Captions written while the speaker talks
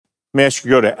May I ask you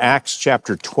to go to Acts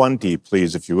chapter 20,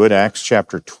 please, if you would. Acts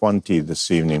chapter 20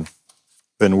 this evening.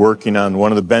 Been working on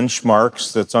one of the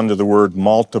benchmarks that's under the word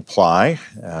multiply.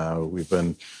 We've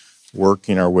been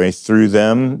working our way through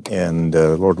them, and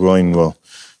Lord willing, we'll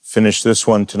finish this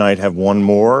one tonight, have one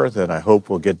more that I hope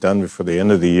will get done before the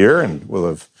end of the year, and we'll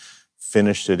have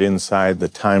finished it inside the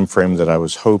time frame that I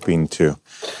was hoping to.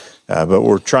 But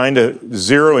we're trying to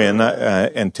zero in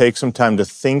and take some time to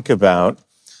think about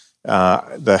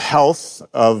the health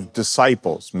of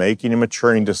disciples, making and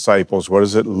maturing disciples. What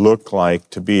does it look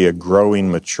like to be a growing,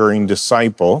 maturing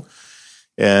disciple?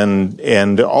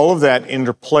 And all of that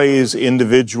interplays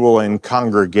individual and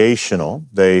congregational.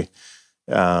 The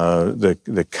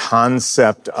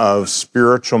concept of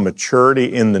spiritual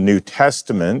maturity in the New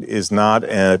Testament is not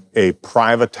a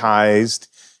privatized,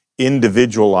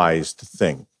 individualized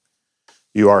thing.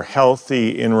 You are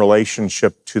healthy in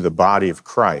relationship to the body of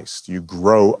Christ. You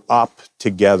grow up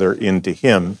together into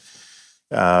Him.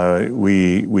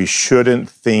 We shouldn't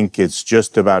think it's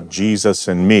just about Jesus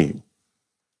and me,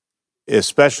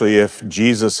 especially if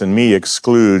Jesus and me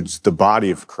excludes the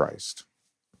body of Christ.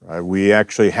 Right? We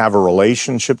actually have a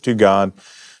relationship to God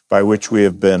by which we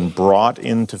have been brought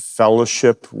into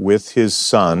fellowship with His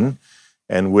Son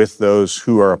and with those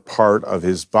who are a part of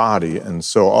His body. And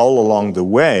so all along the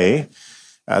way,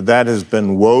 that has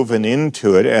been woven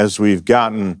into it as we've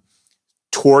gotten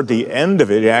toward the end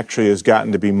of it. It actually has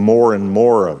gotten to be more and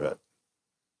more of it.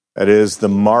 That is, the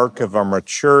mark of our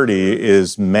maturity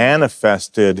is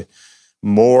manifested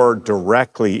more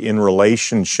directly in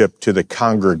relationship to the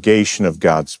congregation of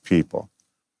God's people.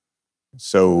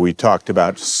 So we talked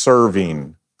about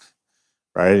serving,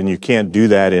 right? And you can't do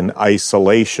that in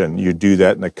isolation. You do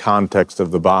that in the context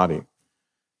of the body.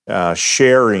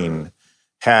 Sharing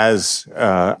has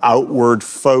outward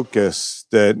focus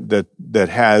that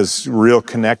has real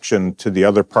connection to the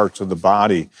other parts of the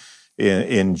body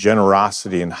in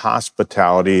generosity and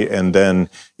hospitality, and then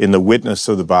in the witness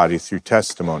of the body through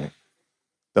testimony.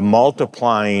 The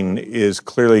multiplying is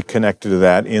clearly connected to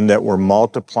that in that we're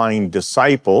multiplying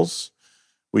disciples.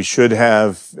 We should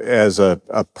have as a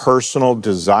personal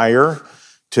desire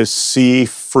to see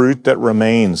fruit that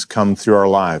remains come through our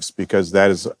lives, because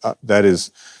that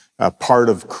is part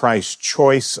of Christ's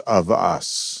choice of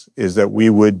us, is that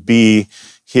we would be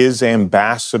His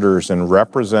ambassadors and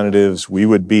representatives. We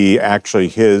would be actually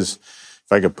His,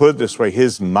 if I could put it this way,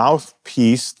 His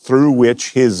mouthpiece through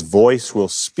which His voice will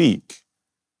speak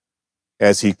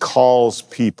as He calls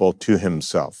people to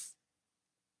Himself.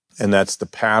 And that's the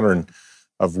pattern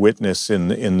of witness in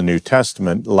the New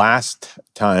Testament. Last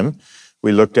time,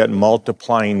 we looked at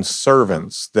multiplying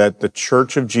servants, that the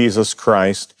Church of Jesus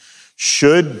Christ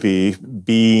should be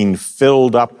being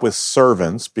filled up with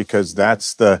servants, because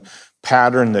that's the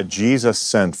pattern that Jesus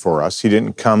sent for us. He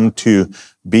didn't come to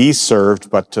be served,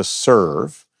 but to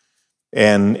serve.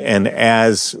 And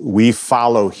as we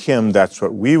follow Him, that's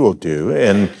what we will do.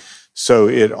 And so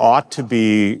it ought to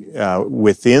be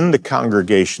within the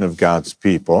congregation of God's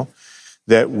people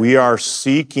that we are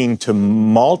seeking to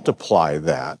multiply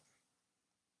that,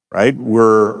 right?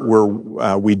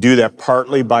 We do that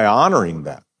partly by honoring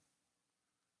that.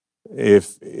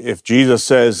 If Jesus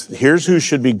says, here's who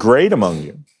should be great among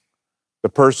you, the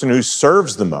person who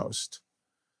serves the most,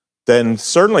 then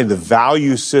certainly the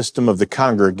value system of the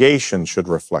congregation should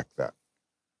reflect that,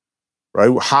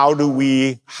 right? How do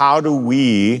we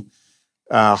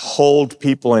hold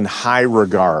people in high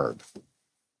regard?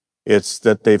 It's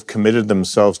that they've committed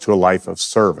themselves to a life of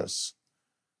service.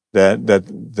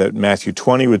 That Matthew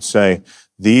 20 would say,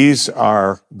 these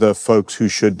are the folks who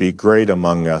should be great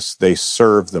among us. They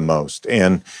serve the most.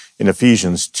 And in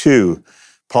Ephesians 2,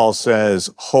 Paul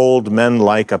says, hold men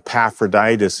like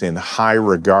Epaphroditus in high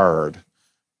regard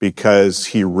because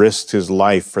he risked his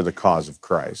life for the cause of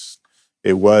Christ.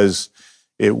 It was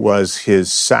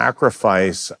his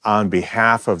sacrifice on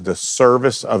behalf of the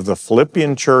service of the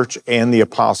Philippian church and the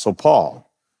Apostle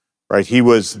Paul, right? He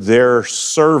was their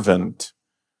servant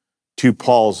to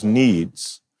Paul's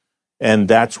needs. And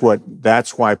that's why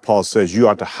Paul says you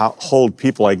ought to hold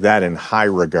people like that in high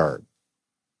regard.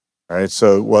 All right?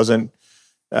 So it wasn't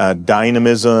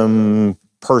dynamism,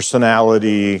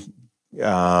 personality,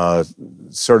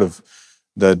 sort of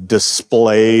the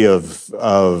display of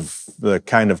the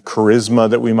kind of charisma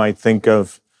that we might think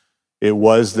of. It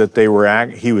was that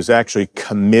he was actually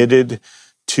committed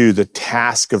to the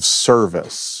task of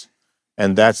service.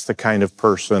 And that's the kind of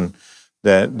person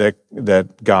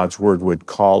that God's word would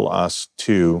call us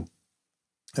to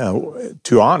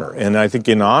honor. And I think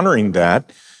in honoring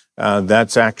that,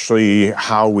 that's actually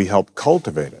how we help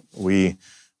cultivate it. We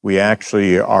We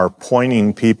actually are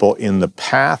pointing people in the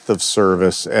path of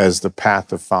service as the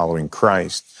path of following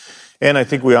Christ. And I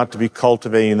think we ought to be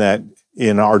cultivating that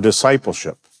in our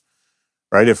discipleship,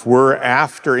 right? If we're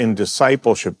after in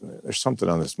discipleship, there's something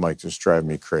on this mic just driving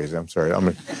me crazy. I'm sorry.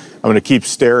 I'm going to keep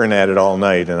staring at it all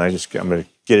night, and I'm going to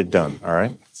get it done. All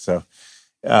right. So,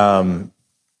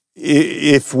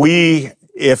 if we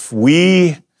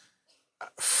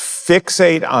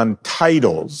fixate on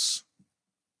titles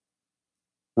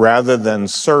rather than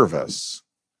service,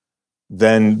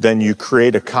 then you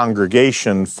create a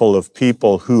congregation full of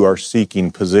people who are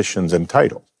seeking positions and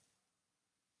titles.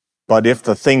 But if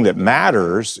the thing that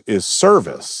matters is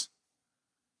service,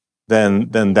 then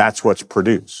that's what's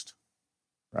produced,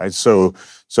 right? So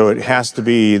it has to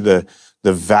be the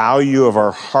value of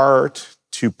our heart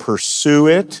to pursue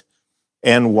it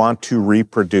and want to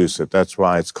reproduce it. That's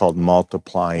why it's called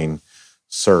multiplying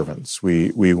servants.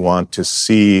 We want to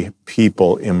see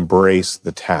people embrace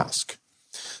the task.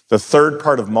 The third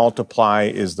part of multiply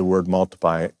is the word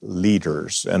multiply,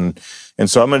 leaders. And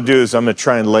so I'm going to do is I'm going to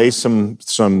try and lay some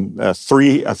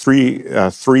three-strand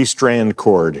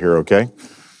cord here, okay?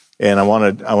 And I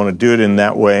want to do it in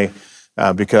that way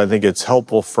because I think it's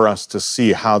helpful for us to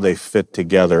see how they fit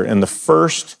together. And the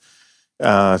first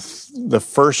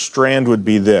strand would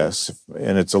be this,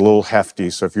 and it's a little hefty,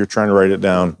 so if you're trying to write it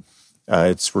down,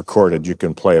 it's recorded. You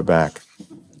can play it back.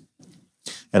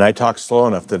 And I talk slow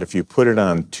enough that if you put it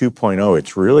on 2.0,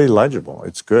 it's really legible.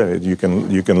 It's good. You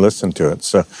can listen to it.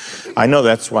 So I know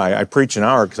that's why I preach an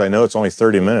hour, because I know it's only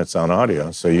 30 minutes on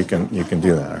audio. So you can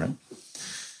do that. All right.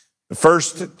 The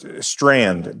first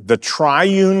strand, the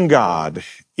triune God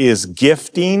is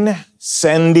gifting,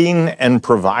 sending, and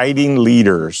providing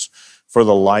leaders for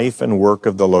the life and work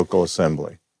of the local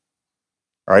assembly.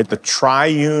 All right. The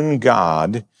triune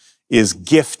God is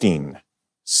gifting,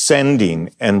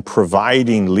 sending, and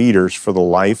providing leaders for the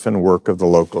life and work of the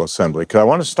local assembly. Because I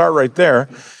want to start right there,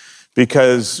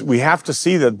 because we have to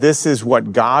see that this is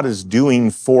what God is doing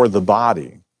for the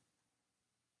body.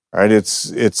 All right?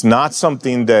 It's not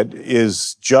something that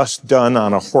is just done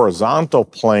on a horizontal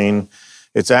plane.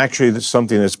 It's actually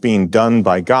something that's being done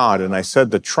by God. And I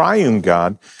said the triune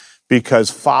God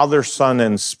because Father, Son,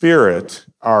 and Spirit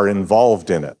are involved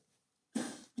in it.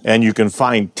 And you can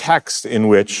find text in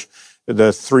which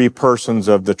the three persons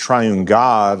of the triune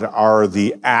God are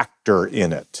the actor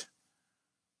in it,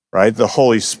 right? The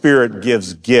Holy Spirit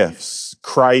gives gifts.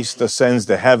 Christ ascends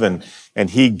to heaven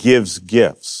and he gives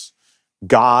gifts.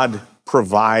 God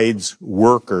provides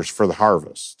workers for the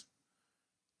harvest,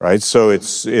 right? So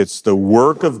it's the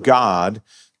work of God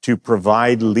to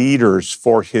provide leaders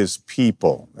for his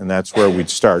people. And that's where we'd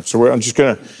start. So I'm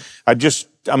going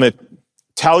to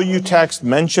tell you text,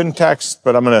 mention text,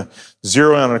 but I'm going to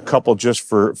zero in on a couple just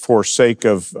for sake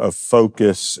of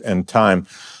focus and time.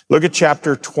 Look at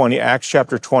chapter 20, Acts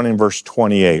chapter 20 and verse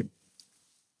 28.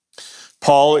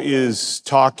 Paul is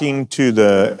talking to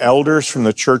the elders from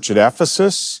the church at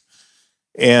Ephesus,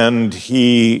 and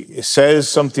he says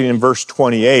something in verse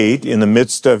 28 in the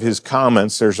midst of his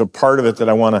comments. There's a part of it that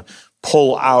I want to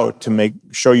pull out to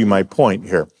show you my point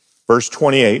here. Verse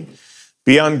 28.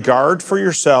 Be on guard for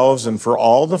yourselves and for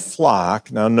all the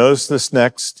flock. Now notice this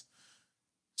next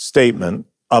statement,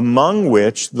 among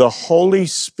which the Holy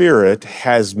Spirit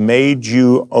has made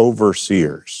you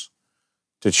overseers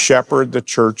to shepherd the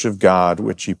church of God,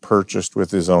 which he purchased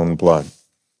with his own blood.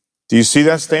 Do you see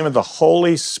that statement? The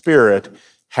Holy Spirit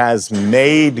has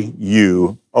made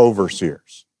you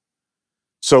overseers.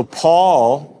 So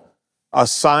Paul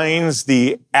assigns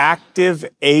the active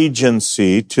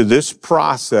agency to this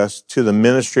process to the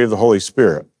ministry of the Holy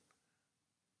Spirit.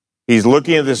 He's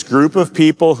looking at this group of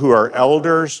people who are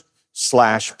elders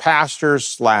 /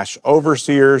 pastors /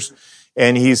 overseers,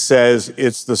 and he says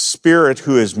it's the Spirit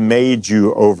who has made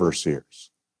you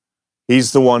overseers.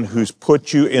 He's the one who's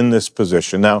put you in this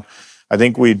position. Now, I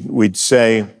think we'd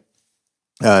say,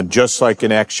 just like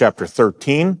in Acts chapter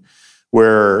 13,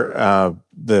 where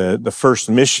the first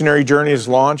missionary journey is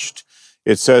launched,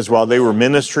 it says, while they were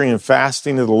ministering and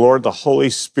fasting to the Lord, the Holy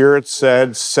Spirit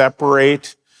said,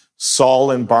 separate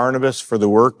Saul and Barnabas for the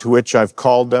work to which I've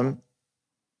called them.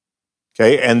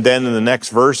 Okay, and then in the next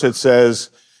verse it says,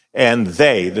 and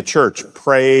they, the church,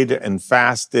 prayed and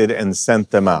fasted and sent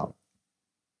them out.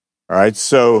 All right,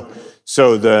 so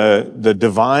the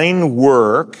divine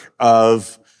work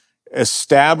of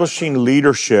establishing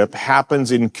leadership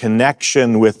happens in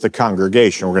connection with the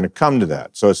congregation. We're going to come to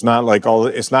that. So it's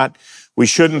not, we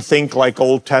shouldn't think like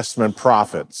Old Testament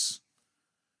prophets,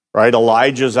 right?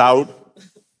 Elijah's out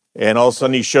and all of a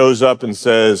sudden he shows up and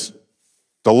says,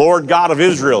 the Lord God of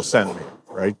Israel sent me,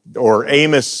 right? Or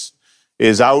Amos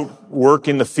is out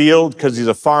working the field because he's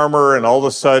a farmer, and all of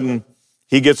a sudden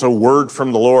he gets a word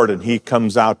from the Lord and he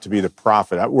comes out to be the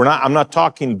prophet. I'm not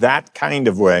talking that kind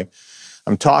of way.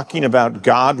 I'm talking about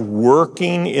God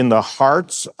working in the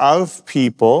hearts of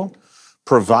people,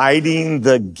 providing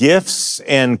the gifts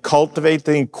and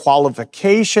cultivating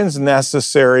qualifications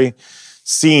necessary,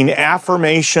 seeing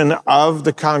affirmation of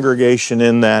the congregation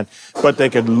in that, but they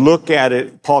could look at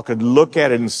it, Paul could look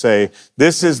at it and say,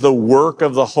 this is the work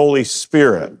of the Holy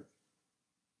Spirit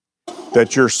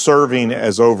that you're serving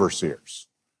as overseers,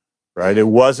 right? It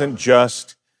wasn't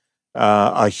just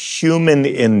a human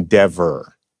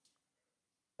endeavor,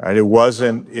 right? It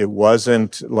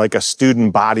wasn't like a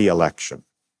student body election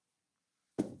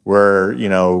where,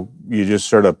 you just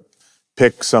sort of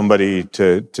pick somebody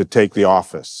to take the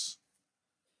office.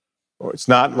 It's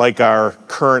not like our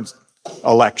current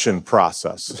election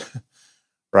process,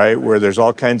 right? Where there's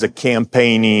all kinds of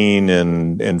campaigning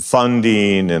and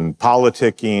funding and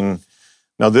politicking.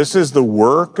 Now, this is the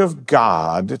work of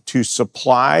God to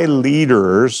supply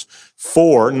leaders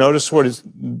for, notice what is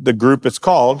the group it's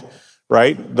called,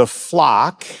 right? The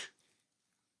flock,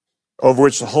 over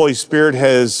which the Holy Spirit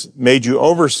has made you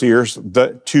overseers,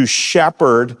 to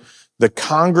shepherd the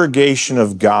congregation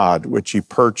of God, which he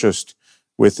purchased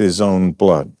with his own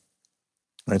blood.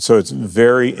 And so it's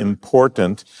very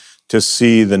important to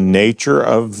see the nature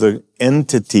of the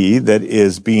entity that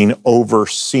is being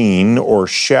overseen or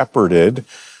shepherded,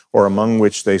 or among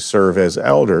which they serve as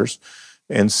elders,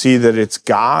 and see that it's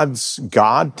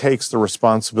God takes the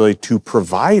responsibility to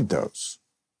provide those.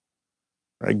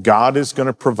 Right? God is going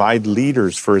to provide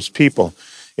leaders for his people.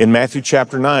 In Matthew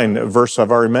chapter 9, a verse I've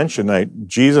already mentioned,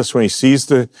 Jesus, when he sees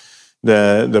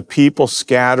the people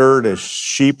scattered as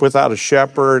sheep without a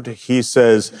shepherd, he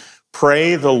says,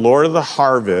 pray the Lord of the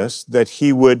harvest that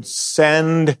he would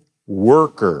send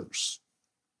workers.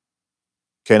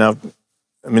 Okay, now,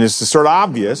 this is sort of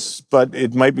obvious, but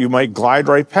you might glide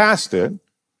right past it.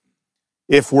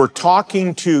 If we're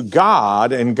talking to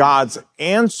God and God's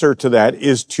answer to that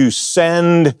is to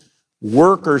send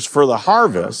workers for the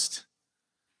harvest,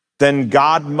 then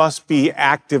God must be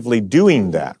actively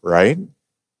doing that, right?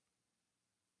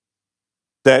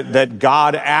 That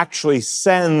God actually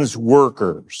sends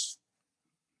workers.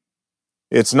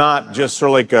 It's not just sort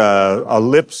of like a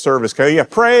lip service. Yeah,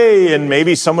 pray and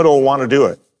maybe someone will want to do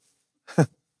it.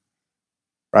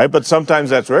 Right? But sometimes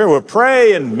that's right. We'll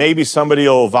pray and maybe somebody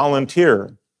will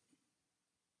volunteer.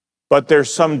 But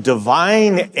there's some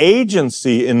divine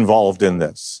agency involved in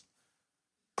this.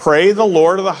 Pray the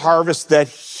Lord of the harvest that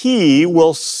he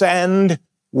will send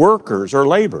workers or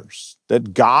laborers,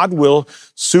 that God will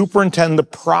superintend the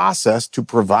process to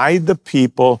provide the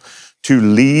people to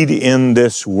lead in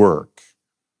this work.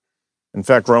 In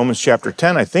fact, Romans chapter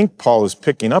 10, I think Paul is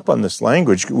picking up on this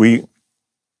language. We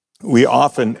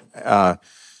often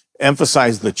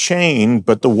emphasize the chain,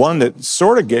 but the one that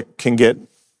sort of can get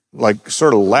like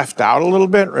sort of left out a little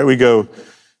bit, right? We go,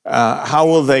 how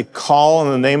will they call in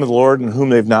the name of the Lord in whom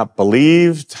they've not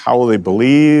believed? How will they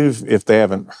believe if they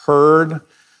haven't heard?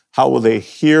 How will they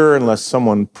hear unless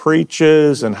someone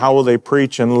preaches? And how will they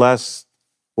preach unless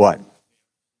what?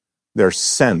 They're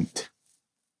sent.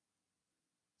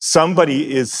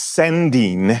 Somebody is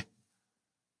sending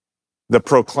the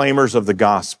proclaimers of the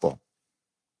gospel,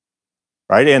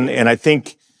 right? And I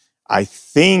think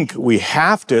we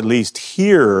have to at least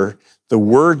hear the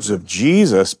words of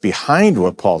Jesus behind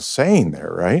what Paul's saying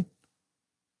there, right?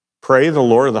 Pray the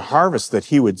Lord of the harvest that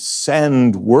he would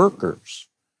send workers.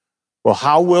 Well,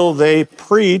 how will they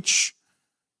preach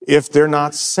if they're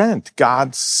not sent?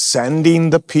 God's sending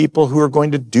the people who are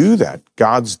going to do that.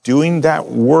 God's doing that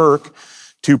work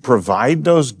to provide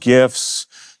those gifts,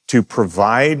 to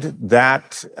provide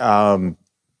that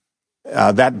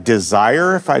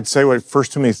desire, if I'd say what 1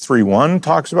 Timothy 3:1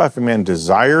 talks about, if a man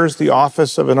desires the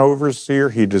office of an overseer,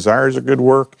 he desires a good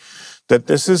work, that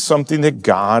this is something that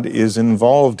God is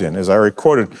involved in. As I already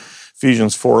quoted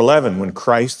Ephesians 4:11, when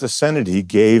Christ ascended, he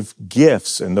gave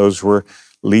gifts, and those were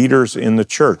leaders in the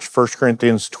church. 1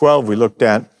 Corinthians 12, we looked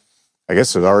at, I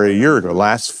guess it was already a year ago,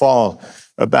 last fall,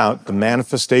 about the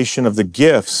manifestation of the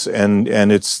gifts, and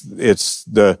it's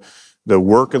the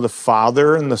work of the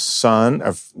Father and the Son,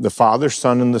 of the Father,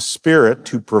 Son, and the Spirit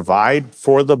to provide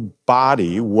for the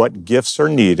body what gifts are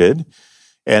needed.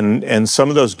 And some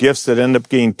of those gifts that end up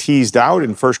getting teased out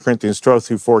in 1 Corinthians 12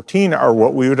 through 14 are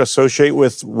what we would associate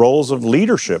with roles of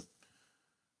leadership.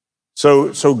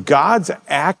 So God's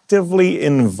actively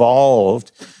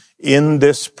involved in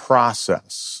this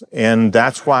process. And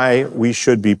that's why we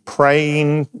should be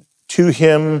praying to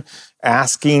him,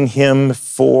 asking him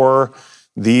for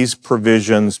these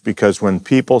provisions because when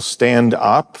people stand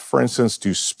up, for instance,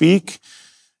 to speak,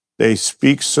 they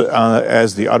speak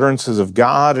as the utterances of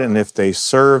God, and if they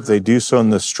serve, they do so in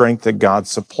the strength that God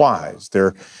supplies.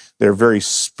 They're very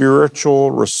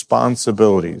spiritual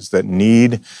responsibilities that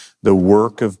need the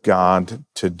work of God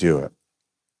to do it.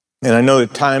 And I know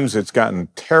at times it's gotten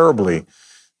terribly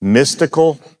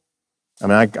mystical. I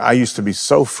mean, I used to be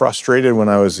so frustrated when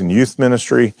I was in youth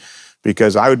ministry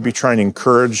because I would be trying to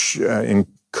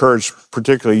encourage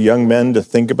particularly young men to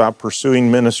think about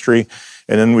pursuing ministry.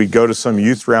 And then we'd go to some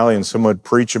youth rally and someone would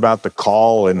preach about the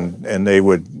call and they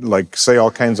would like say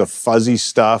all kinds of fuzzy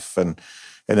stuff. And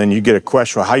then you get a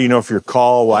question, well, how do you know if you're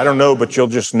called? Well, I don't know, but you'll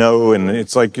just know. And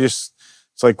it's like,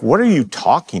 what are you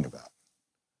talking about?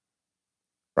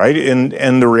 Right?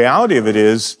 And the reality of it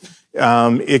is,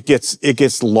 it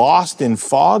gets lost in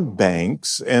fog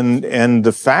banks. And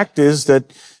the fact is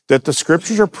that the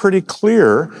scriptures are pretty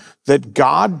clear that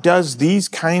God does these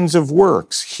kinds of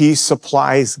works. He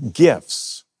supplies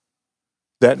gifts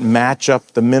that match up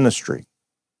the ministry.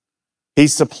 He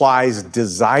supplies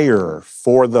desire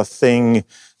for the thing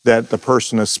that the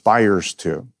person aspires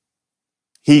to.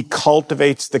 He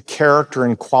cultivates the character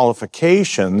and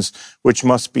qualifications which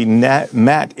must be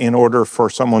met in order for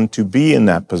someone to be in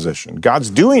that position. God's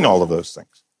doing all of those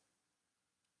things,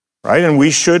 right? And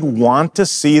we should want to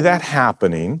see that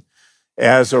happening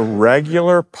as a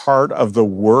regular part of the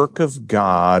work of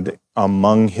God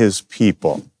among his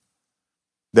people.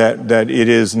 That it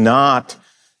is not,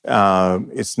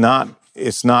 it's not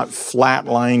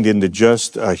flatlined into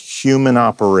just a human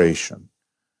operation,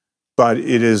 but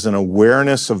it is an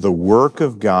awareness of the work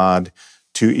of God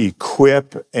to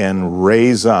equip and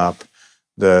raise up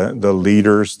the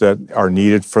leaders that are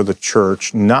needed for the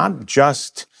church, not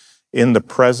just in the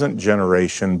present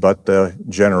generation, but the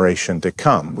generation to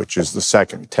come, which is the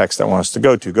second text I want us to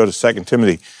go to. Go to 2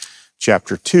 Timothy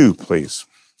chapter 2, please.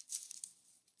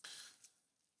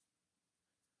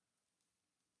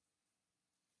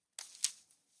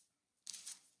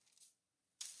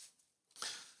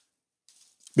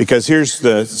 Because here's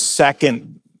the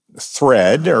second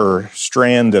thread or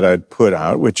strand that I'd put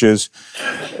out, which is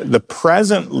the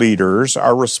present leaders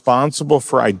are responsible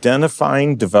for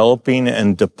identifying, developing,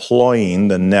 and deploying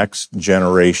the next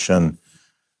generation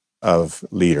of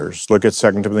leaders. Look at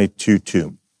 2 Timothy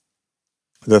 2:2.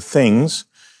 The things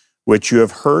which you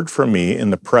have heard from me in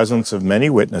the presence of many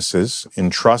witnesses,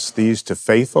 entrust these to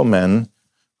faithful men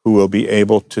who will be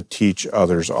able to teach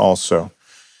others also.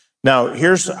 Now,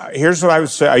 here's what I would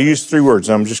say. I use three words.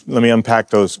 Let me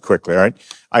unpack those quickly, all right?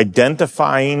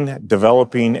 Identifying,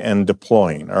 developing, and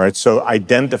deploying, all right? So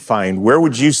identifying, where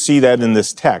would you see that in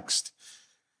this text?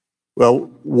 Well,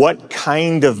 what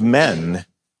kind of men?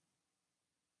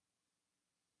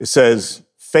 It says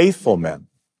faithful men.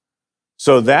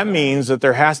 So that means that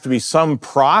there has to be some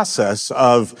process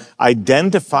of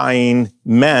identifying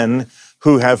men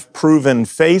who have proven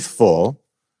faithful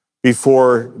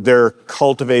before they're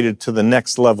cultivated to the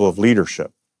next level of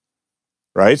leadership,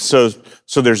 right? So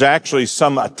there's actually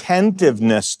some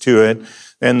attentiveness to it.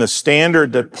 And the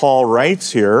standard that Paul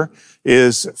writes here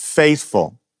is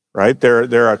faithful, right?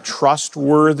 They're a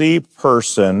trustworthy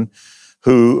person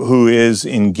who is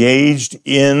engaged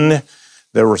in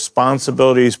the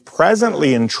responsibilities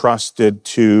presently entrusted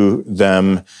to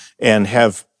them and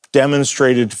have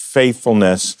demonstrated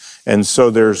faithfulness. And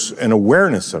so there's an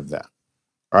awareness of that.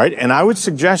 All right, and I would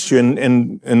suggest you,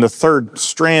 and the third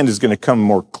strand is going to come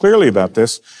more clearly about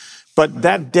this, but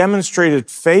that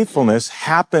demonstrated faithfulness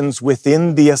happens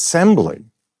within the assembly,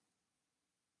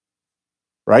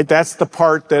 right? That's the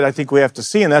part that I think we have to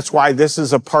see, and that's why this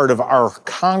is a part of our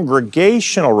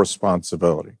congregational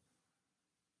responsibility,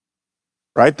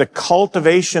 right? The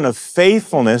cultivation of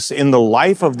faithfulness in the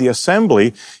life of the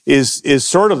assembly is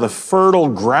sort of the fertile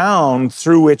ground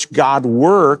through which God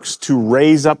works to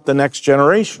raise up the next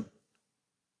generation.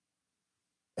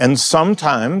 And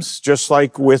sometimes, just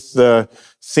like with the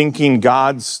thinking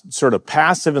God's sort of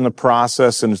passive in the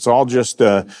process and it's all just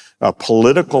a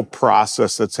political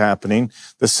process that's happening,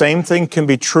 the same thing can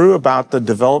be true about the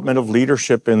development of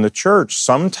leadership in the church.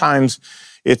 Sometimes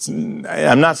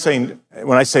I'm not saying,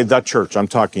 when I say the church, I'm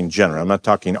talking general. I'm not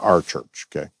talking our church,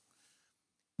 okay?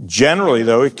 Generally,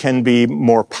 though, it can be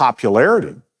more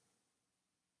popularity,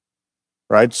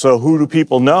 right? So who do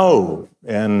people know?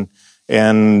 And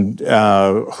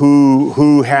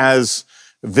who has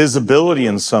visibility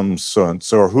in some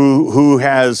sense, or who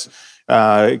has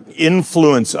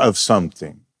influence of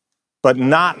something, but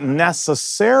not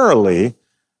necessarily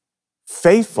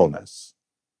faithfulness.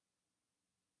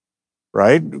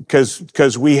 Right?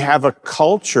 Because we have a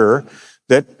culture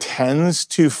that tends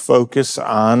to focus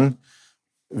on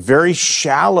very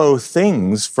shallow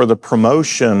things for the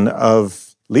promotion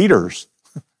of leaders.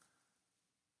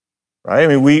 Right? I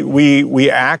mean, we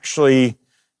actually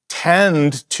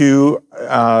tend to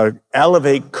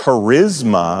elevate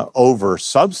charisma over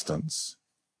substance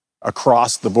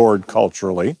across the board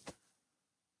culturally.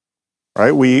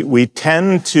 Right? We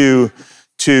tend to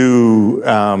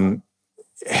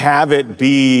have it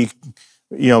be,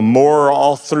 more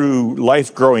all through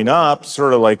life growing up,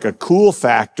 sort of like a cool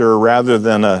factor rather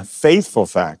than a faithful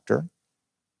factor.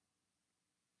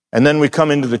 And then we come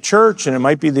into the church and it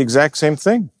might be the exact same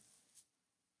thing.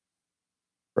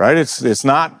 Right? It's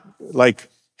not like,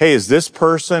 hey, is this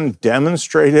person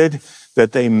demonstrated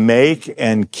that they make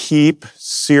and keep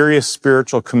serious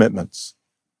spiritual commitments?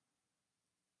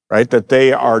 Right? That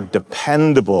they are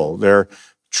dependable, they're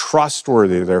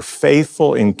trustworthy, they're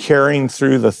faithful in carrying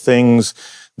through the things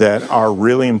that are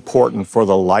really important for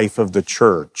the life of the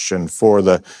church and for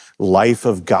the life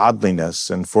of godliness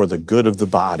and for the good of the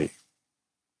body.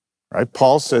 Right?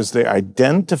 Paul says they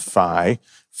identify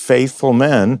faithful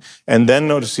men, and then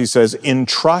notice he says,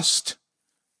 entrust,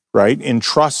 right?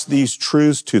 Entrust these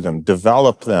truths to them,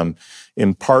 develop them,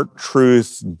 impart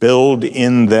truth, build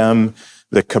in them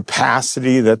the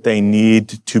capacity that they need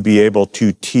to be able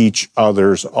to teach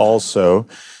others also.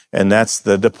 And that's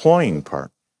the deploying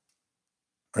part.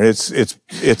 It's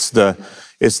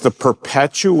the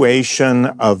perpetuation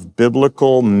of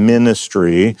biblical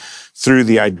ministry through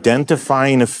the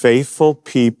identifying of faithful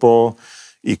people,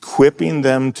 equipping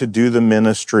them to do the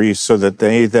ministry so that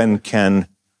they then can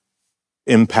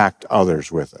impact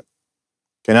others with it.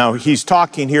 Okay, now he's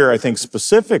talking here, I think,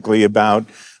 specifically about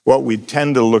what we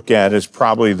tend to look at as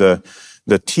probably the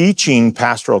teaching,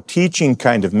 pastoral teaching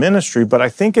kind of ministry, but I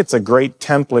think it's a great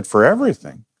template for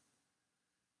everything.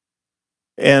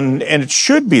 And it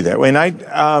should be that way.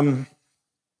 And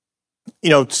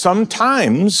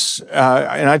sometimes,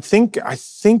 and I think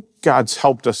God's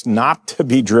helped us not to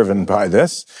be driven by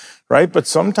this, right? But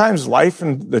sometimes life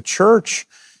in the church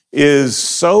is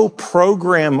so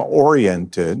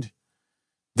program-oriented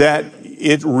that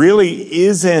it really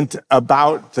isn't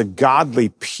about the godly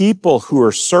people who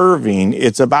are serving.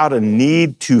 It's about a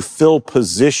need to fill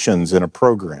positions in a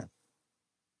program,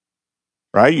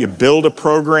 right? You build a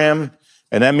program,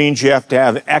 and that means you have to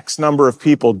have X number of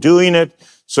people doing it.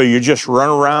 So you just run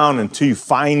around until you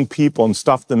find people and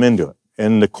stuff them into it.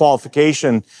 And the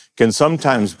qualification can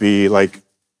sometimes be like,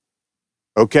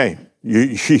 okay,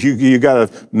 you got a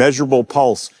measurable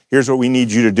pulse. Here's what we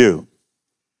need you to do.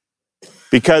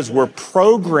 Because we're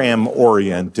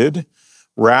program-oriented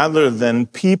rather than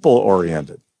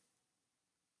people-oriented,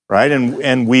 right?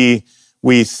 And we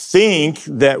think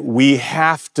that we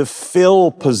have to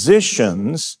fill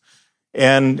positions,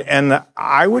 and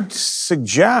I would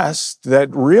suggest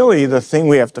that really the thing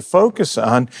we have to focus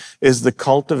on is the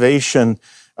cultivation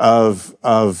of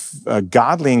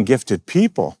godly and gifted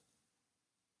people.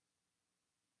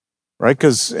 Right?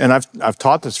 And I've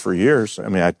taught this for years. I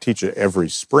mean, I teach it every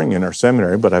spring in our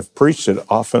seminary, but I've preached it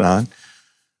off and on.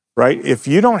 Right? If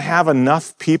you don't have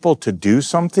enough people to do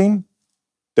something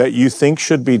that you think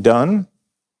should be done,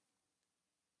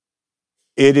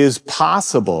 it is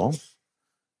possible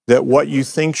that what you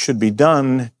think should be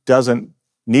done doesn't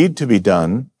need to be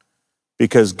done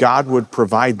because God would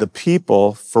provide the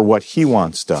people for what He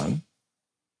wants done.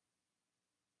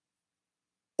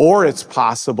 Or it's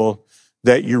possible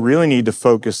that you really need to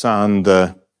focus on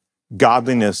the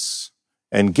godliness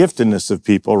and giftedness of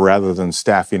people rather than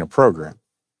staffing a program.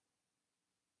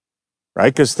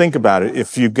 Right? Because think about it.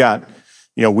 If you've got,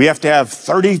 we have to have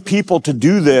 30 people to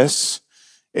do this,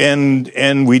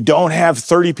 and we don't have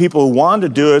 30 people who want to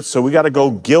do it, so we got to go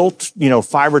guilt,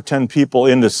 5 or 10 people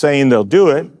into saying they'll do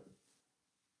it.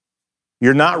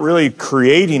 You're not really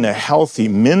creating a healthy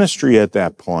ministry at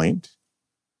that point,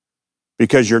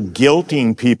 because you're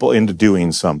guilting people into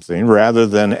doing something rather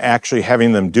than actually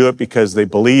having them do it because they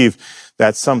believe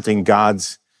that's something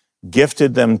God's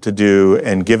gifted them to do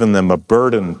and given them a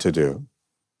burden to do.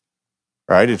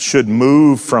 Right? It should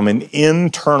move from an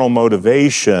internal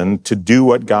motivation to do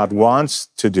what God wants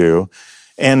to do.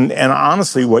 And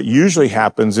honestly, what usually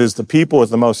happens is the people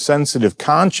with the most sensitive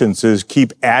consciences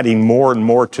keep adding more and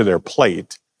more to their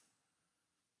plate.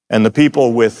 And the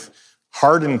people with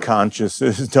hardened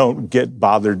consciences don't get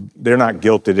bothered. They're not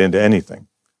guilted into anything,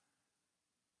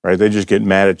 right? They just get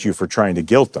mad at you for trying to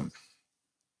guilt them.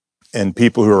 And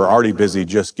people who are already busy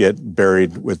just get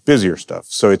buried with busier stuff.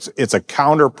 So it's a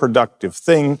counterproductive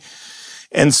thing.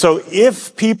 And so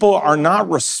if people are not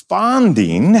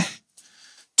responding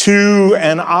to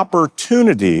an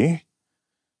opportunity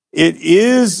It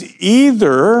is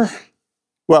either,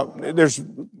 well,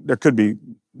 there could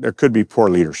be poor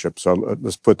leadership. So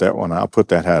let's put that one, I'll put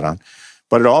that hat on.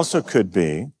 But it also could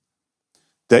be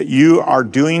that you are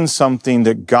doing something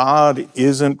that God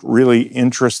isn't really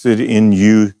interested in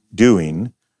you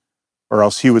doing, or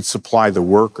else he would supply the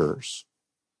workers.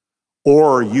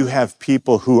 Or you have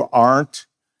people who aren't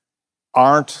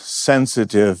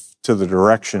sensitive to the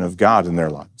direction of God in their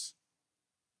lives.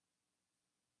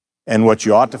 And what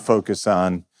you ought to focus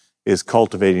on is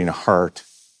cultivating a heart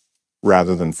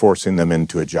rather than forcing them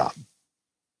into a job.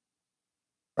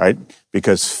 Right?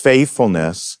 Because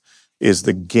faithfulness is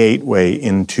the gateway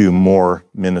into more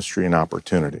ministry and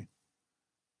opportunity.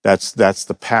 That's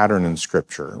the pattern in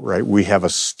Scripture, right? We have a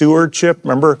stewardship.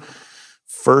 Remember,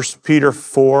 1 Peter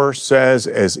 4 says,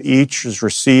 as each has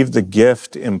received the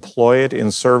gift, employ it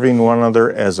in serving one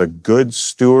another as a good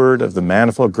steward of the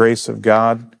manifold grace of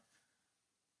God.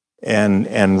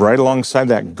 And right alongside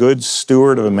that good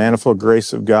steward of the manifold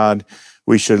grace of God,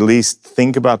 we should at least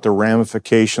think about the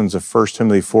ramifications of 1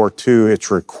 Timothy 4:2. It's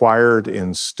required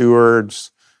in stewards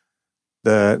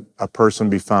that a person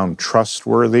be found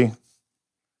trustworthy.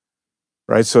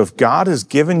 Right? So if God has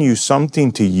given you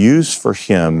something to use for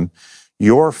him,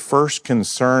 your first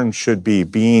concern should be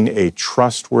being a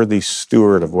trustworthy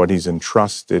steward of what he's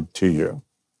entrusted to you.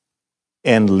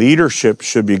 And leadership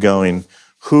should be going,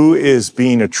 who is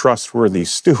being a trustworthy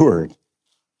steward?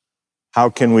 How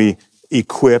can we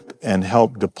equip and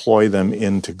help deploy them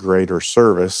into greater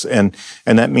service? And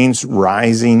that means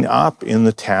rising up in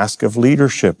the task of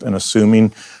leadership and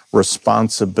assuming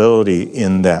responsibility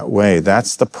in that way.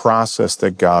 That's the process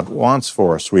that God wants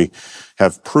for us. We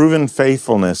have proven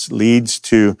faithfulness leads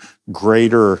to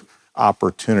greater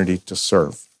opportunity to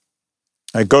serve.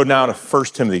 I go now to 1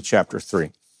 Timothy chapter 3.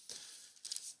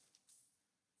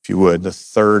 If you would, the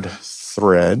third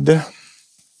thread. Let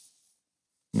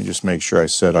me just make sure I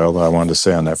said all that I wanted to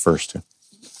say on that first two.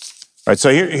 All right, so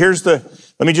here's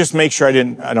let me just make sure I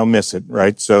don't miss it,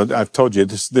 right? So I've told you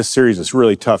this series is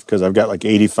really tough because I've got like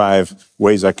 85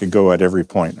 ways I could go at every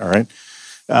point, all right?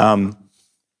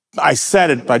 I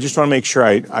said it, but I just want to make sure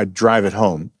I drive it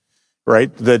home,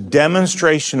 right? The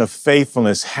demonstration of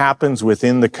faithfulness happens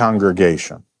within the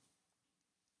congregation.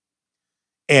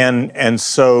 And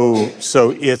so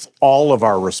it's all of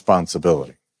our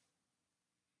responsibility.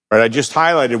 Right? I just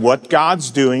highlighted what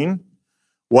God's doing,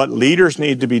 what leaders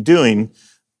need to be doing,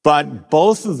 but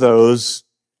both of those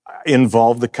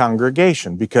involve the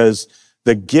congregation because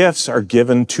the gifts are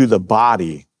given to the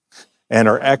body and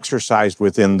are exercised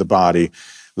within the body.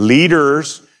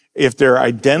 Leaders, if they're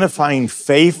identifying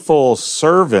faithful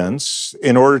servants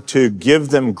in order to give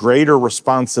them greater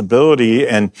responsibility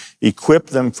and equip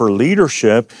them for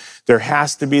leadership, there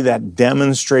has to be that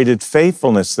demonstrated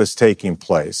faithfulness that's taking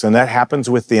place. And that happens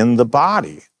within the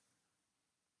body.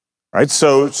 Right?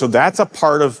 So that's a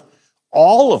part of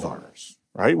all of ours,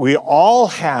 right? We all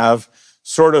have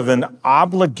sort of an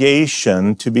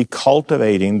obligation to be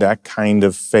cultivating that kind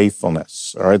of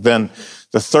faithfulness. All right, then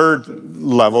the third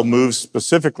level moves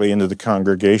specifically into the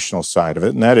congregational side of it,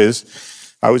 and that is,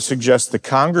 I would suggest the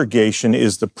congregation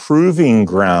is the proving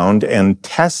ground and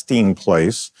testing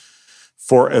place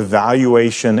for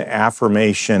evaluation,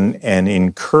 affirmation, and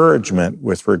encouragement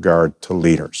with regard to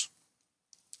leaders.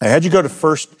 I had you go to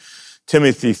 1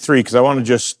 Timothy 3 because I want to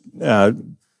just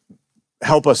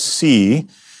help us see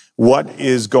what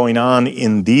is going on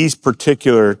in these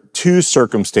particular two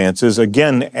circumstances.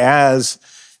 Again, as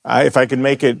if I could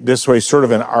make it this way, sort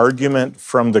of an argument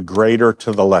from the greater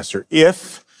to the lesser.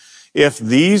 If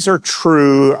these are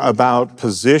true about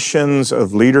positions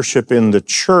of leadership in the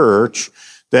church,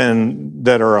 then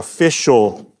that are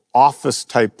official office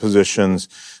type positions,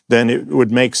 then it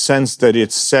would make sense that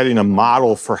it's setting a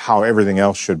model for how everything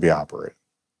else should be operated,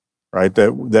 right?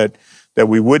 That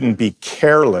we wouldn't be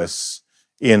careless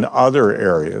in other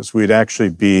areas. We'd actually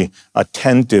be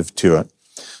attentive to it.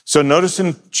 So notice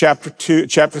in chapter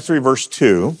 3, verse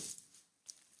 2,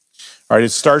 all right, it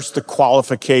starts the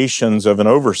qualifications of an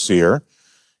overseer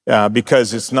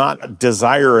because it's not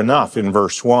desire enough in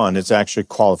verse 1. It's actually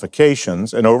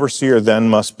qualifications. An overseer then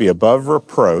must be above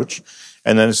reproach,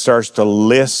 and then it starts to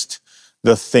list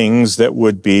the things that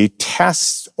would be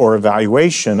tests or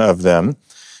evaluation of them.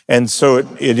 And so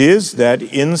it is that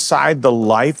inside the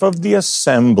life of the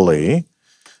assembly,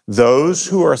 those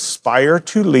who aspire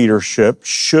to leadership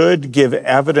should give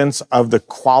evidence of the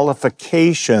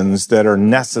qualifications that are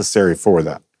necessary for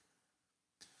that.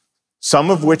 Some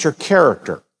of which are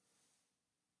character.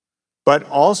 But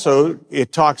also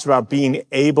it talks about being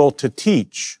able to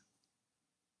teach.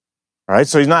 All right,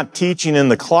 so he's not teaching in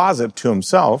the closet to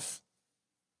himself.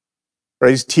 right?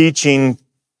 He's teaching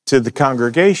to the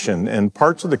congregation and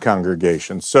parts of the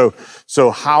congregation. So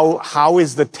how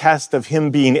is the test of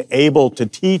him being able to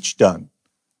teach done?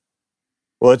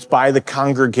 Well, it's by the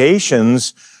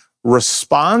congregation's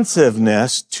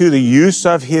responsiveness to the use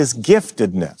of his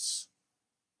giftedness,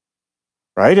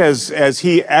 right? As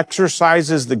he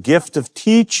exercises the gift of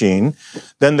teaching,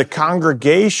 then the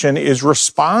congregation is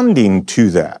responding to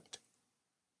that.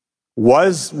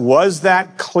 Was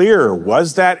that clear?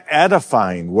 Was that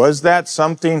edifying? Was that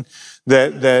something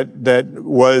that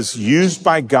was used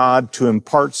by God to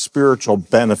impart spiritual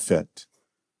benefit?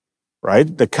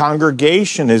 Right? The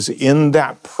congregation is in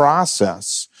that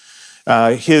process.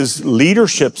 His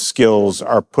leadership skills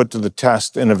are put to the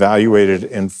test and evaluated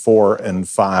in 4 and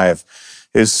 5.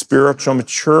 His spiritual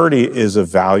maturity is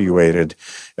evaluated.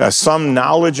 Some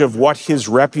knowledge of what his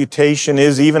reputation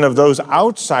is, even of those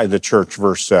outside the church,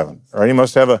 verse 7. Right? He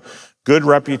must have a good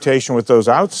reputation with those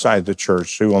outside the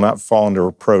church who will not fall into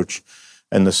reproach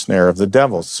and the snare of the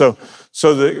devil. So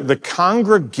the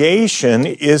congregation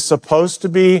is supposed to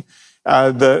be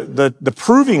the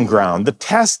proving ground, the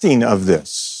testing of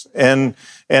this, and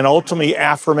ultimately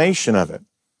affirmation of it.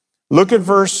 Look at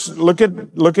verse.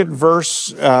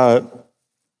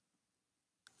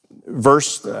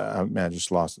 Man, I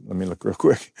just lost it. Let me look real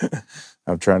quick.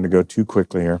 I'm trying to go too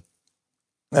quickly here.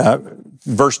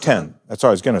 Verse 10. That's all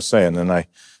I was going to say, and then I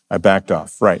backed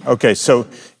off. Right. Okay. So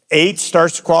 8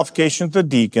 starts the qualification of the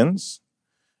deacons,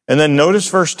 and then notice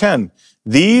verse 10.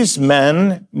 These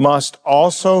men must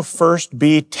also first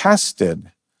be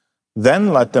tested,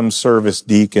 then let them serve as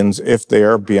deacons if they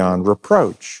are beyond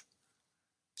reproach.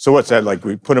 So what's that like?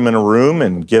 We put them in a room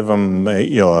and give them,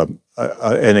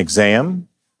 an exam?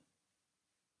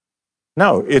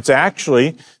 No, it's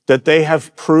actually that they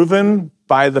have proven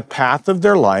by the path of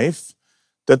their life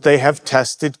that they have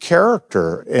tested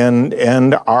character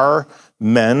and are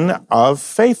men of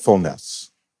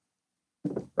faithfulness,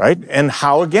 right? And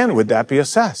how, again, would that be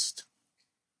assessed?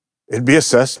 It'd be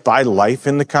assessed by life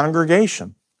in the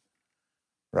congregation,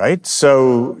 right?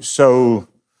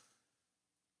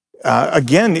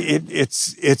 Again,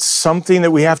 it's something that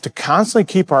we have to constantly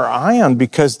keep our eye on,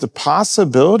 because the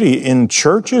possibility in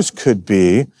churches could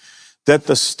be that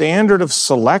the standard of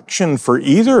selection for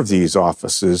either of these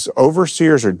offices,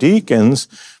 overseers or deacons,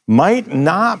 might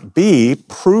not be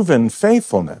proven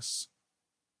faithfulness.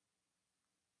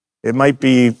 It might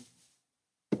be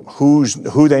who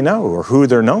they know or who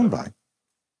they're known by.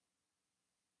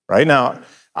 Right now,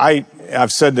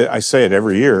 I've said that, I say it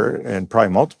every year and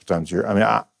probably multiple times a year. I mean,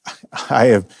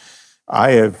 I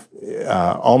have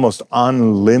almost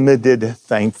unlimited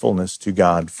thankfulness to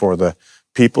God for the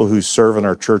people who serve in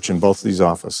our church in both of these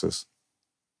offices.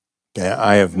 Okay,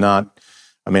 I have not.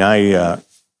 I mean,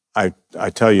 I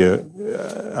tell you,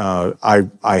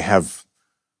 I have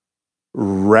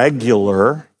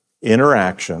regular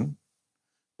interaction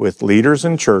with leaders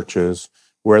in churches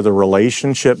where the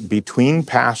relationship between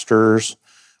pastors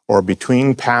or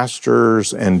between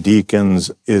pastors and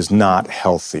deacons is not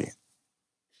healthy,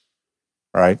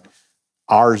 right?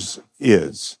 Ours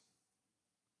is.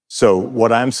 So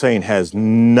what I'm saying has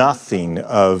nothing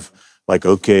of like,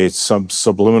 okay, it's some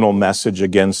subliminal message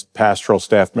against pastoral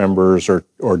staff members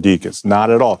or deacons. Not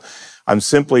at all. I'm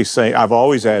simply saying, I've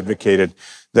always advocated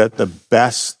that the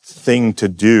best thing to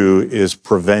do is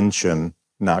prevention,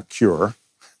 not cure,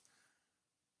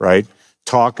 right?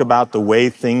 Talk about the way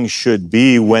things should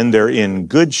be when they're in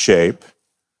good shape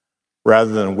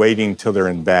rather than waiting till they're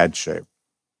in bad shape.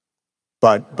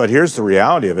 But here's the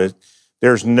reality of it.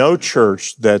 There's no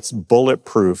church that's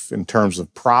bulletproof in terms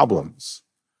of problems.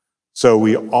 So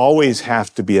we always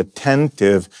have to be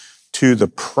attentive to the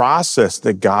process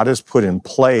that God has put in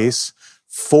place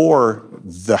for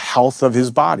the health of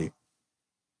his body.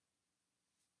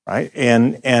 Right?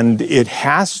 And it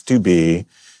has to be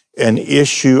an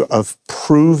issue of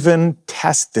proven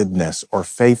testedness or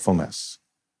faithfulness.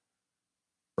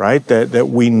 Right? That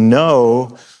we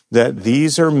know that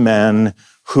these are men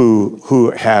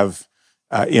who have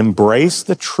embraced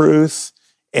the truth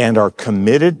and are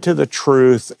committed to the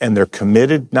truth, and they're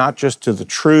committed not just to the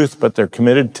truth, but they're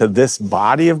committed to this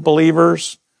body of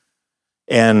believers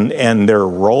and their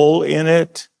role in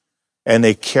it, and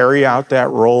they carry out that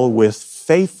role with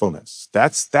faithfulness.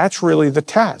 That's really the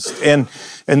test.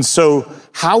 And so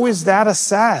how is that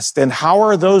assessed, and how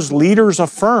are those leaders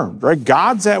affirmed? Right?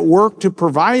 God's at work to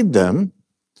provide them.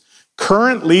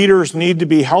 Current leaders need to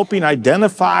be helping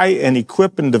identify and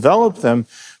equip and develop them.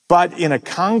 But in a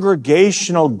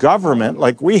congregational government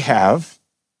like we have,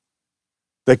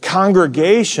 the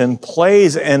congregation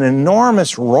plays an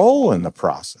enormous role in the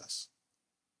process.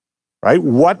 right?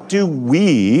 What do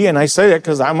we, and I say that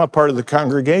because I'm a part of the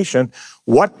congregation,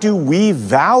 what do we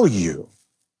value?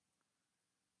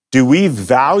 Do we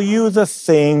value the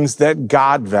things that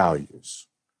God values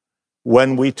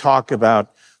when we talk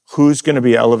about who's going to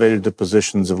be elevated to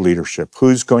positions of leadership,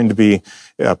 who's going to be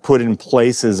put in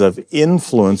places of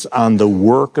influence on the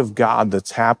work of God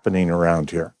that's happening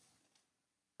around here,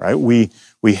 right? We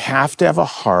have to have a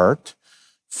heart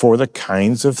for the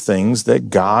kinds of things that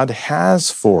God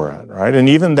has for it, right? And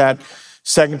even that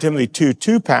 2 Timothy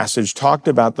 2:2 passage talked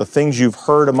about the things you've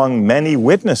heard among many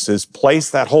witnesses, place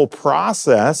that whole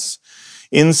process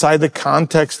inside the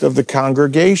context of the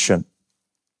congregation.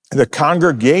 The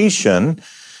congregation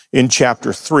in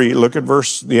chapter 3, look at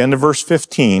the end of verse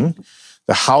 15,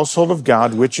 the household of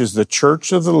God, which is the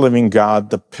church of the living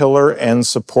God, the pillar and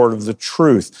support of the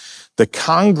truth. The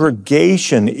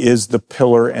congregation is the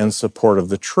pillar and support of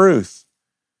the truth.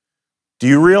 Do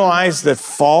you realize that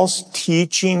false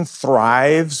teaching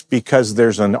thrives because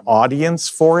there's an audience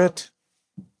for it?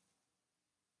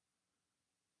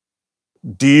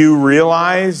 Do you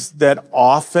realize that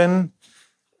often,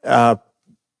 I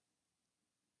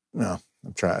want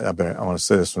to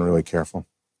say this one really careful,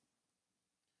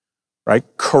 right?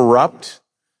 Corrupt,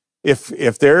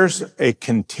 if there's a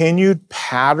continued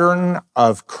pattern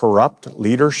of corrupt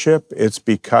leadership, it's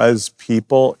because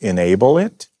people enable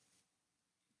it.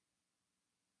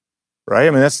 Right?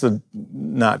 I mean, that's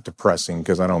not depressing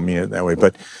because I don't mean it that way,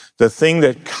 but the thing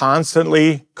that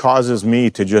constantly causes me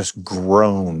to just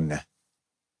groan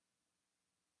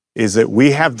is that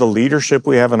we have the leadership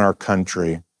we have in our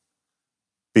country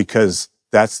because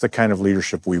that's the kind of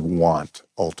leadership we want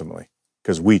ultimately,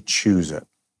 because we choose it.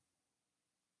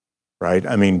 Right?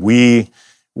 I mean,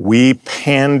 we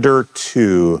pander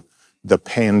to the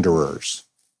panderers.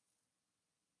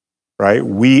 Right?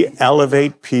 We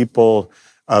elevate people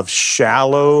of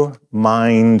shallow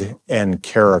mind and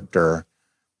character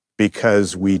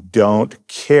because we don't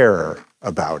care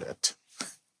about it.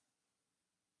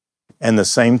 And the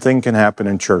same thing can happen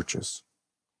in churches,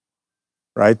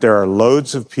 right? There are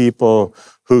loads of people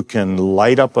who can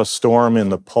light up a storm in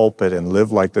the pulpit and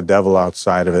live like the devil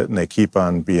outside of it, and they keep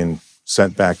on being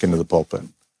sent back into the pulpit.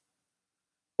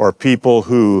 Or people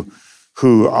who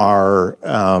are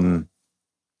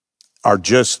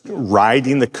just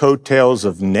riding the coattails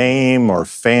of name or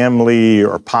family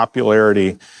or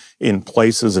popularity in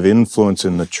places of influence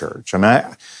in the church. I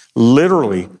mean,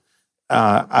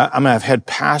 I've had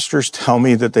pastors tell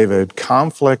me that they've had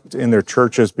conflict in their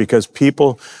churches because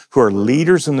people who are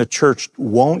leaders in the church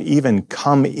won't even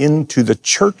come into the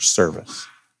church service.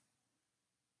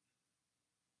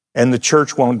 And the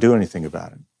church won't do anything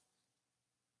about it.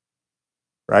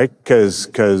 Right?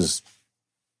 Because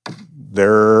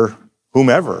they're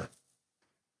whomever.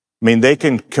 I mean, they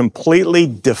can completely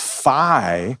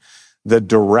defy the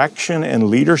direction and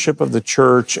leadership of the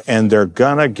church, and they're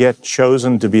gonna get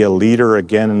chosen to be a leader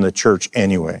again in the church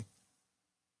anyway.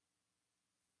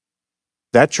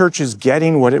 That church is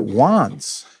getting what it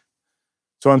wants.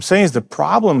 So what I'm saying is the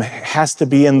problem has to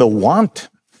be in the want.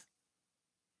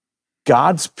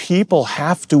 God's people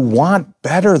have to want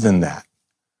better than that.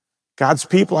 God's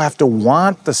people have to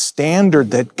want the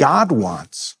standard that God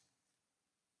wants.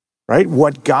 Right?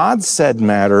 What God said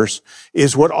matters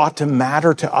is what ought to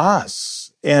matter to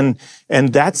us. And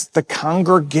that's the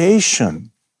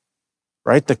congregation,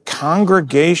 right? The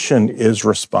congregation is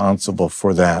responsible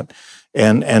for that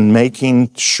and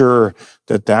making sure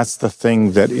that that's the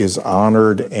thing that is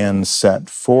honored and set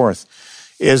forth.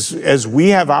 As we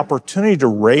have opportunity to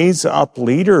raise up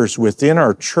leaders within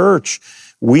our church,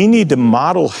 we need to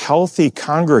model healthy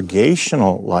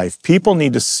congregational life. People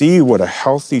need to see what a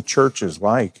healthy church is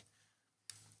like.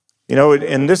 You know,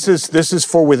 and this is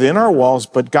for within our walls,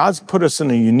 but God's put us in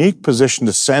a unique position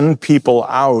to send people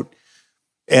out.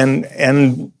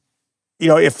 And you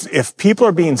know, if people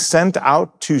are being sent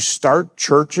out to start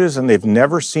churches and they've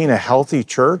never seen a healthy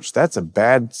church, that's a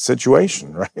bad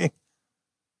situation, right?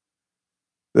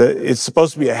 It's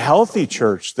supposed to be a healthy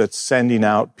church that's sending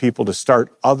out people to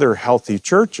start other healthy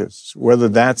churches, whether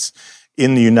that's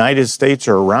in the United States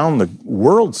or around the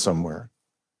world somewhere.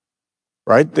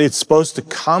 Right? It's supposed to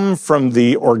come from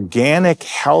the organic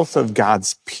health of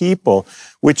God's people,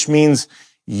 which means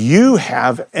you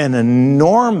have an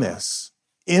enormous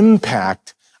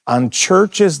impact on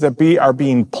churches that are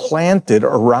being planted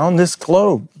around this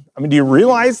globe. I mean, do you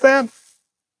realize that?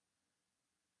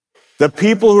 The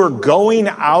people who are going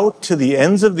out to the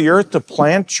ends of the earth to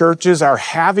plant churches are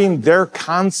having their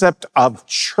concept of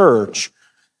church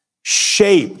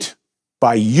shaped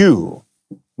by you.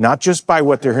 Not just by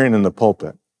what they're hearing in the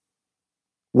pulpit.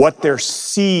 what they're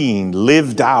seeing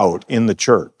lived out in the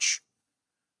church,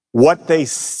 what they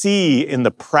see in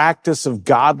the practice of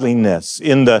godliness,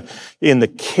 in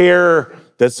the care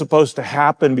that's supposed to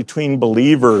happen between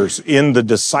believers, in the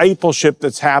discipleship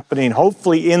that's happening,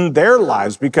 hopefully in their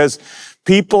lives, because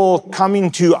people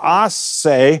coming to us,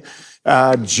 say,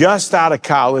 just out of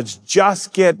college,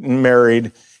 just getting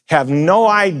married, have no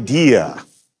idea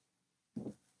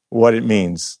what it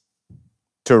means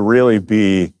to really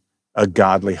be a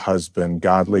godly husband,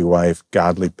 godly wife,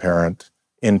 godly parent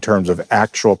in terms of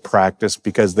actual practice,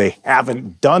 because they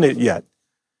haven't done it yet.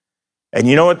 And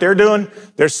you know what they're doing?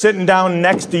 They're sitting down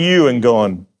next to you and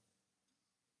going,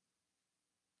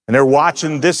 and they're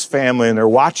watching this family and they're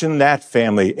watching that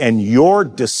family, and you're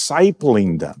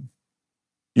discipling them.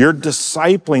 You're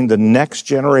discipling the next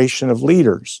generation of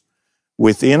leaders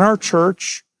within our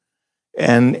church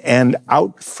and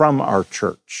out from our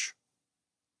church.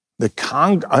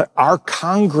 Our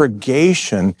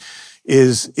congregation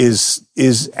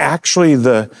is actually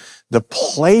the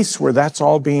place where that's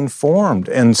all being formed.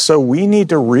 And so we need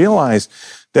to realize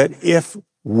that if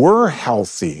we're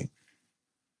healthy,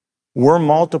 we're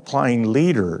multiplying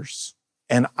leaders.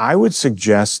 And I would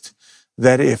suggest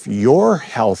that if you're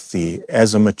healthy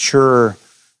as a mature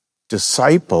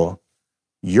disciple,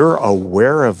 you're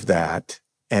aware of that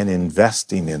and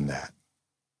investing in that.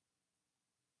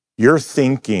 You're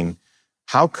thinking,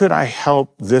 how could I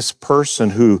help this person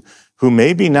who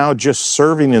may be now just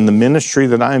serving in the ministry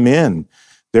that I'm in?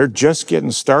 They're just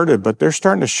getting started, but they're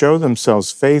starting to show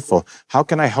themselves faithful. How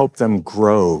can I help them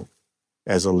grow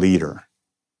as a leader?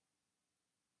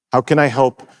 How can I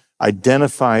help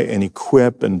identify and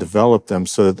equip and develop them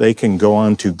so that they can go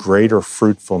on to greater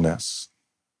fruitfulness?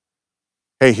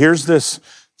 Hey, here's this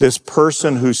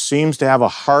person who seems to have a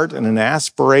heart and an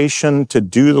aspiration to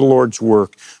do the Lord's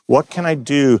work. What can I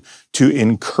do to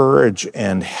encourage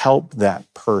and help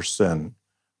that person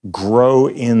grow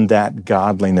in that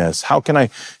godliness? How can I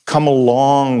come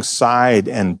alongside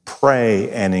and pray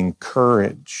and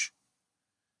encourage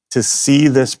to see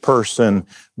this person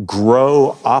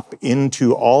grow up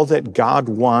into all that God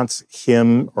wants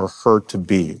him or her to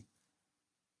be?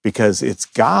 Because it's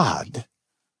God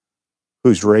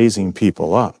who's raising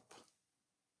people up.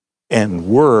 And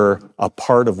we're a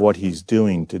part of what he's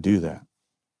doing to do that.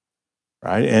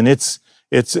 Right? And it's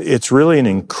really an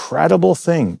incredible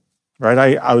thing.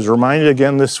 Right? I was reminded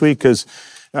again this week because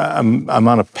I'm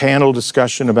on a panel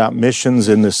discussion about missions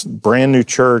in this brand new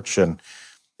church,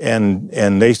 and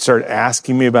they start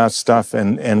asking me about stuff.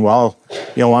 And while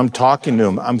I'm talking to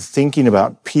them, I'm thinking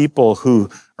about people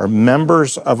who are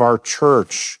members of our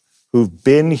church, who've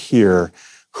been here,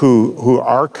 who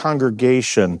our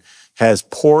congregation has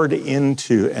poured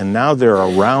into, and now they're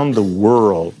around the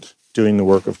world doing the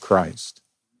work of Christ.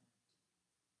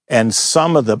 And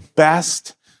some of the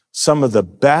best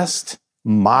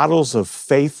models of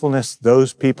faithfulness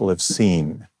those people have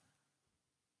seen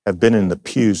have been in the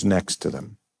pews next to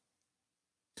them.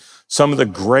 Some of the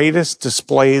greatest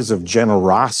displays of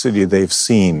generosity they've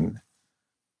seen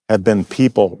have been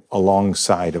people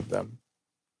alongside of them.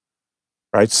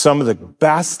 Right? Some of the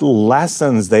best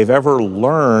lessons they've ever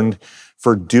learned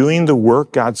for doing the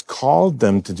work God's called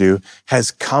them to do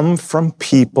has come from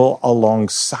people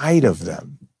alongside of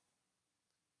them.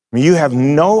 I mean, you have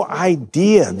no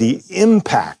idea the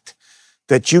impact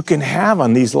that you can have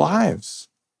on these lives.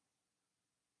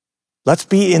 Let's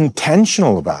be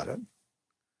intentional about it.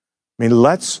 I mean,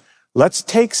 let's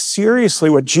take seriously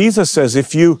what Jesus says.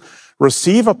 If you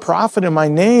receive a prophet in my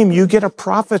name, you get a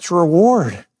prophet's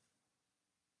reward.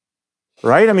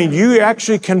 Right? I mean, you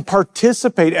actually can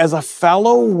participate as a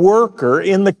fellow worker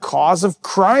in the cause of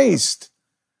Christ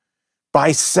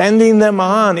by sending them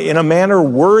on in a manner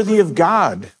worthy of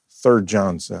God, 3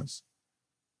 John says.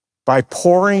 By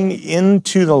pouring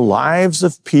into the lives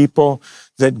of people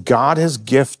that God has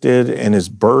gifted and is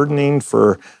burdening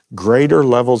for greater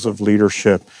levels of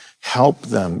leadership, help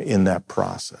them in that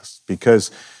process. Because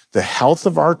the health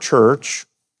of our church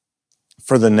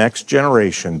for the next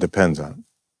generation depends on it.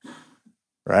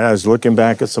 Right? I was looking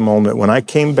back at some moment. When I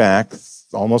came back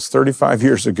almost 35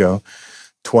 years ago,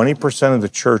 20% of the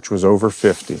church was over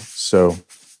 50. So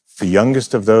the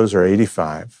youngest of those are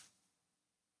 85.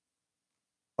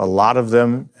 A lot of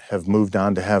them have moved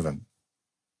on to heaven.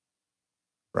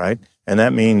 Right? And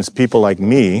that means people like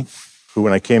me, who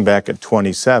when I came back at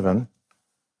 27,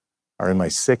 are in my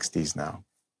 60s now.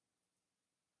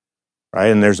 Right?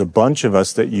 And there's a bunch of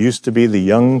us that used to be the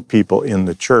young people in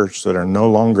the church that are no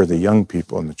longer the young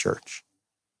people in the church.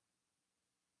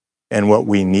 And what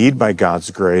we need by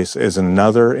God's grace is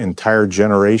another entire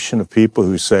generation of people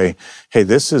who say, hey,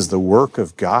 this is the work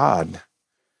of God.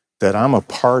 that I'm a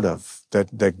part of,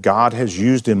 that God has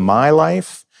used in my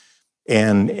life,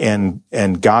 and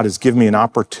God has given me an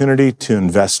opportunity to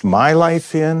invest my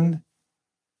life in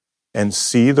and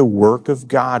see the work of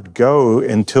God go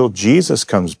until Jesus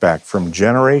comes back, from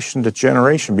generation to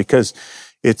generation, because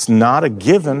it's not a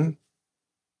given.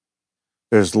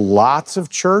 There's lots of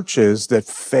churches that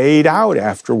fade out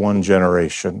after one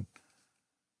generation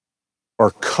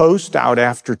or coast out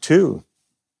after two,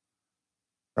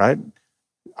 right?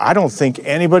 I don't think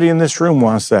anybody in this room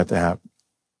wants that to happen.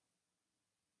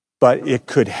 But it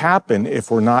could happen if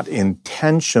we're not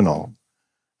intentional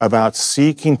about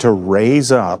seeking to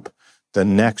raise up the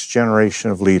next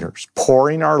generation of leaders,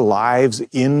 pouring our lives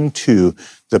into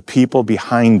the people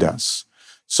behind us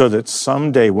so that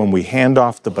someday when we hand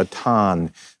off the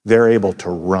baton, they're able to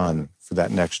run for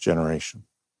that next generation,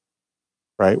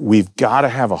 right? We've got to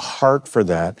have a heart for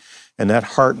that, and that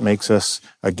heart makes us,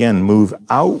 again, move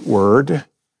outward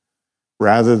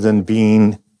rather than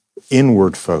being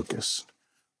inward focused.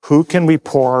 Who can we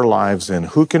pour our lives in?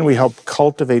 Who can we help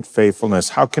cultivate faithfulness?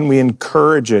 How can we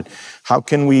encourage it? How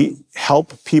can we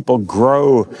help people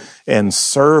grow and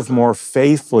serve more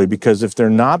faithfully? Because if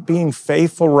they're not being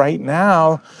faithful right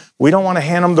now, we don't want to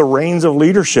hand them the reins of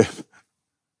leadership.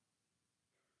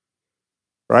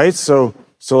 Right? So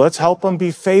let's help them be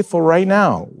faithful right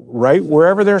now, right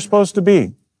wherever they're supposed to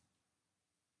be.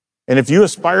 And if you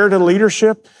aspire to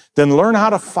leadership, then learn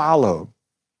how to follow.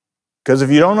 Because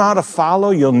if you don't know how to follow,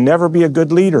 you'll never be a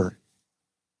good leader.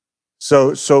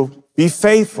 So be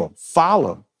faithful,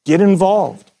 follow, get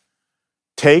involved.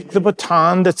 Take the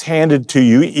baton that's handed to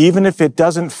you, even if it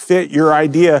doesn't fit your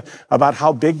idea about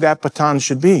how big that baton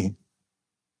should be.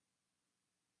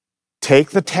 Take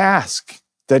the task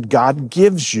that God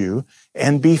gives you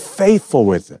and be faithful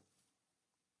with it.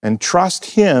 And trust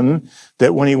Him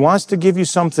that when He wants to give you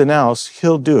something else,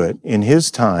 He'll do it in His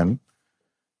time.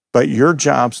 But your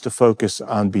job's to focus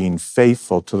on being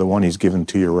faithful to the one He's given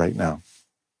to you right now.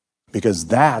 Because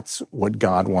that's what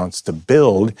God wants to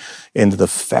build into the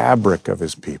fabric of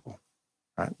His people.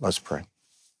 All right, let's pray.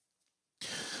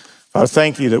 Father,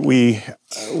 thank You that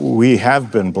we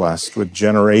have been blessed with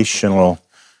generational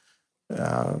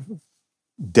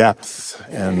depth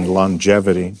and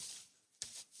longevity.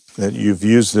 That You've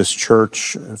used this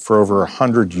church for over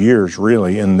 100 years,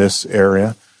 really, in this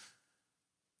area.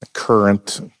 The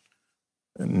current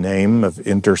name of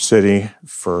Intercity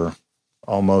for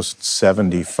almost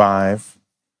 75.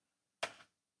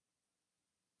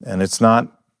 And it's not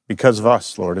because of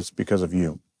us, Lord, it's because of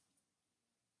You.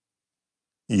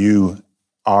 You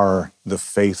are the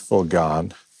faithful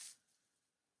God.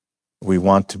 We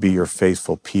want to be Your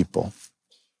faithful people.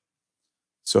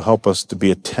 So help us to be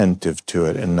attentive to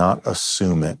it and not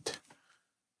assume it.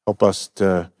 Help us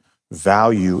to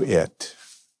value it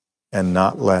and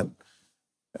not let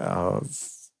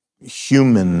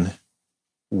human,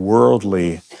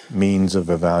 worldly means of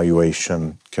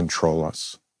evaluation control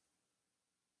us.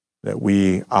 That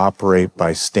we operate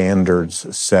by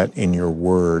standards set in Your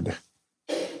word.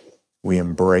 We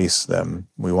embrace them.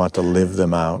 We want to live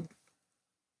them out.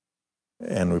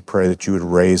 And we pray that You would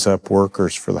raise up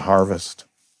workers for the harvest.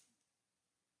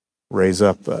 Raise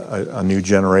up a new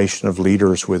generation of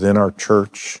leaders within our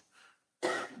church.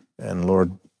 And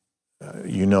Lord,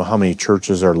 You know how many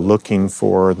churches are looking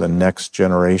for the next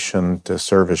generation to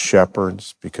serve as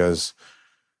shepherds, because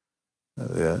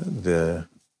the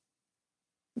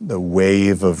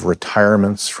wave of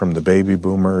retirements from the baby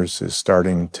boomers is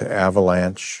starting to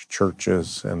avalanche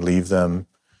churches and leave them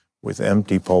with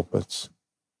empty pulpits.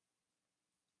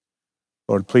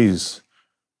 Lord, please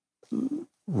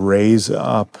raise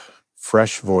up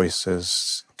fresh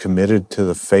voices committed to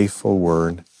the faithful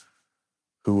word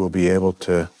who will be able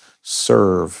to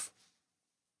serve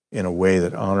in a way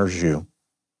that honors You.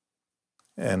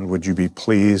 And would You be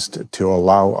pleased to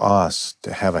allow us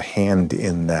to have a hand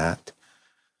in that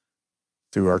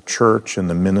through our church and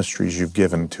the ministries You've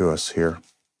given to us here.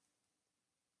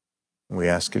 We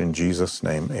ask it in Jesus'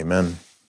 name. Amen.